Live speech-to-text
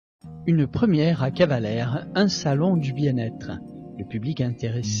Une première à Cavalaire, un salon du bien-être. Le public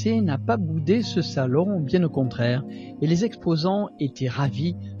intéressé n'a pas boudé ce salon, bien au contraire, et les exposants étaient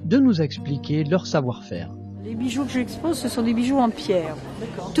ravis de nous expliquer leur savoir-faire. Les bijoux que j'expose, ce sont des bijoux en pierre.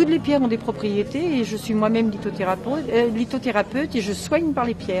 Toutes les pierres ont des propriétés et je suis moi-même lithothérapeute et je soigne par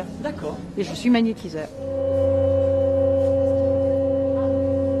les pierres. D'accord. Et je suis magnétiseur.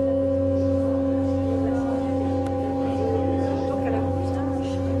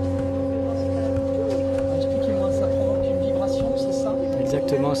 Expliquez-moi, ça provoque une vibration, c'est ça?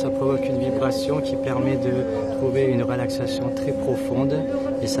 Exactement, ça provoque une vibration qui permet de trouver une relaxation très profonde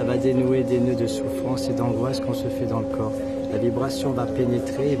et ça va dénouer des nœuds de souffrance et d'angoisse qu'on se fait dans le corps. La vibration va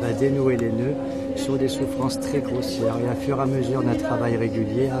pénétrer et va dénouer les nœuds sur des souffrances très grossières. Et à fur et à mesure d'un travail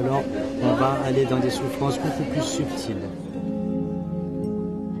régulier, alors on va aller dans des souffrances beaucoup plus subtiles.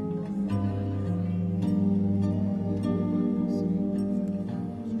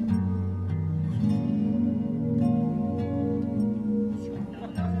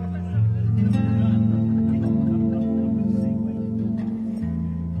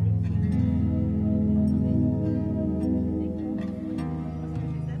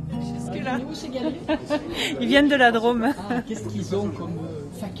 Ils viennent de la Drôme. Ah, qu'est-ce qu'ils ont comme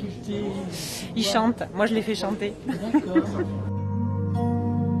faculté? Ils chantent. Moi, je les fais chanter. D'accord.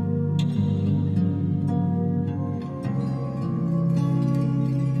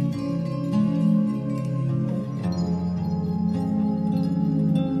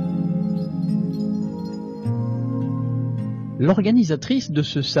 L'organisatrice de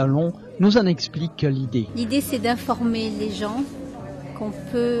ce salon nous en explique l'idée. L'idée, c'est d'informer les gens qu'on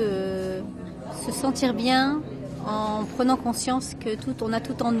peut se sentir bien en prenant conscience que on a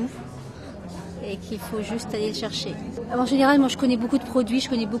tout en nous et qu'il faut juste aller le chercher. Alors, en général, moi, je connais beaucoup de produits, je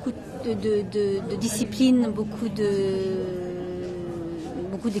connais beaucoup de disciplines, beaucoup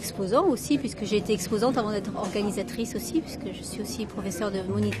d'exposants aussi, puisque j'ai été exposante avant d'être organisatrice aussi, puisque je suis aussi professeure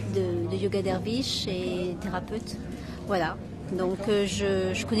de yoga derviche et thérapeute. Voilà. Donc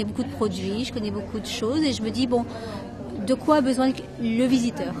je connais beaucoup de produits, je connais beaucoup de choses et je me dis, bon, de quoi a besoin le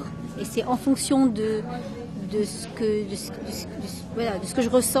visiteur? Et c'est en fonction de ce que je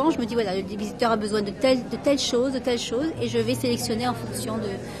ressens, je me dis, voilà, le visiteur a besoin de telle chose, et je vais sélectionner en fonction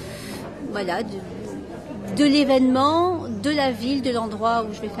de l'événement, de la ville, de l'endroit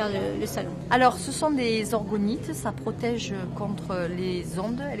où je vais faire le salon. Alors, ce sont des orgonites, ça protège contre les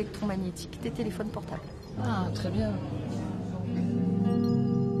ondes électromagnétiques des téléphones portables. Ah, très bien.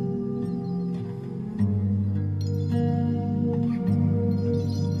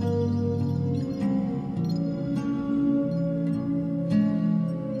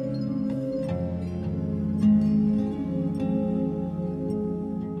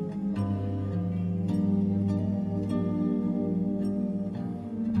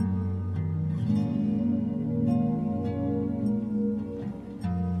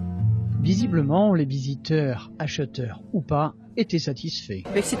 Visiblement, les visiteurs, acheteurs ou pas, étaient satisfaits.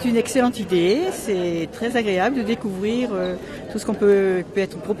 C'est une excellente idée, c'est très agréable de découvrir tout ce qu'on peut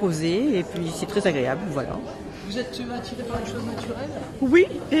être proposé et puis c'est très agréable, voilà. Vous êtes attiré par les choses naturelles? Oui,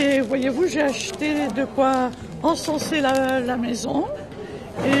 et voyez-vous, j'ai acheté de quoi encenser la maison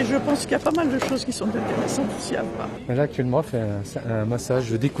et je pense qu'il y a pas mal de choses qui sont intéressantes ici à voir. Là, actuellement, on fait un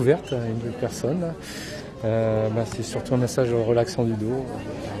massage de découverte à une personne. C'est surtout un massage relaxant du dos.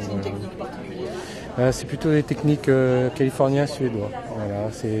 C'est une technique particulière? C'est plutôt des techniques californiennes suédois.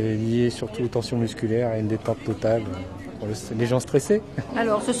 Voilà, c'est lié surtout aux tensions musculaires et une détente totale pour les gens stressés.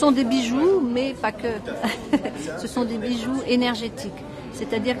 Alors, ce sont des bijoux, mais pas que. Ce sont des bijoux énergétiques.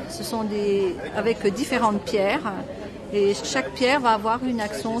 C'est-à-dire que ce sont avec différentes pierres. Et chaque pierre va avoir une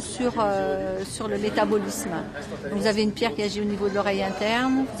action sur le métabolisme. Donc vous avez une pierre qui agit au niveau de l'oreille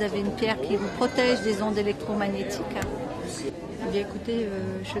interne, vous avez une pierre qui vous protège des ondes électromagnétiques. Eh bien, écoutez,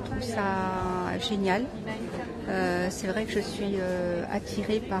 je trouve ça génial. C'est vrai que je suis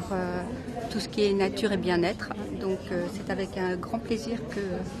attirée par tout ce qui est nature et bien-être. Donc c'est avec un grand plaisir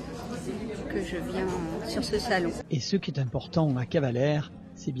que je viens sur ce salon. Et ce qui est important à Cavalaire,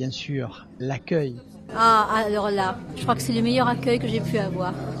 c'est bien sûr l'accueil. Ah, alors là, je crois que c'est le meilleur accueil que j'ai pu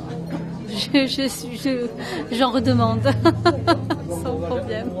avoir. J'en redemande, sans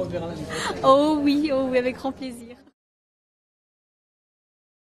problème. Oh oui, avec grand plaisir.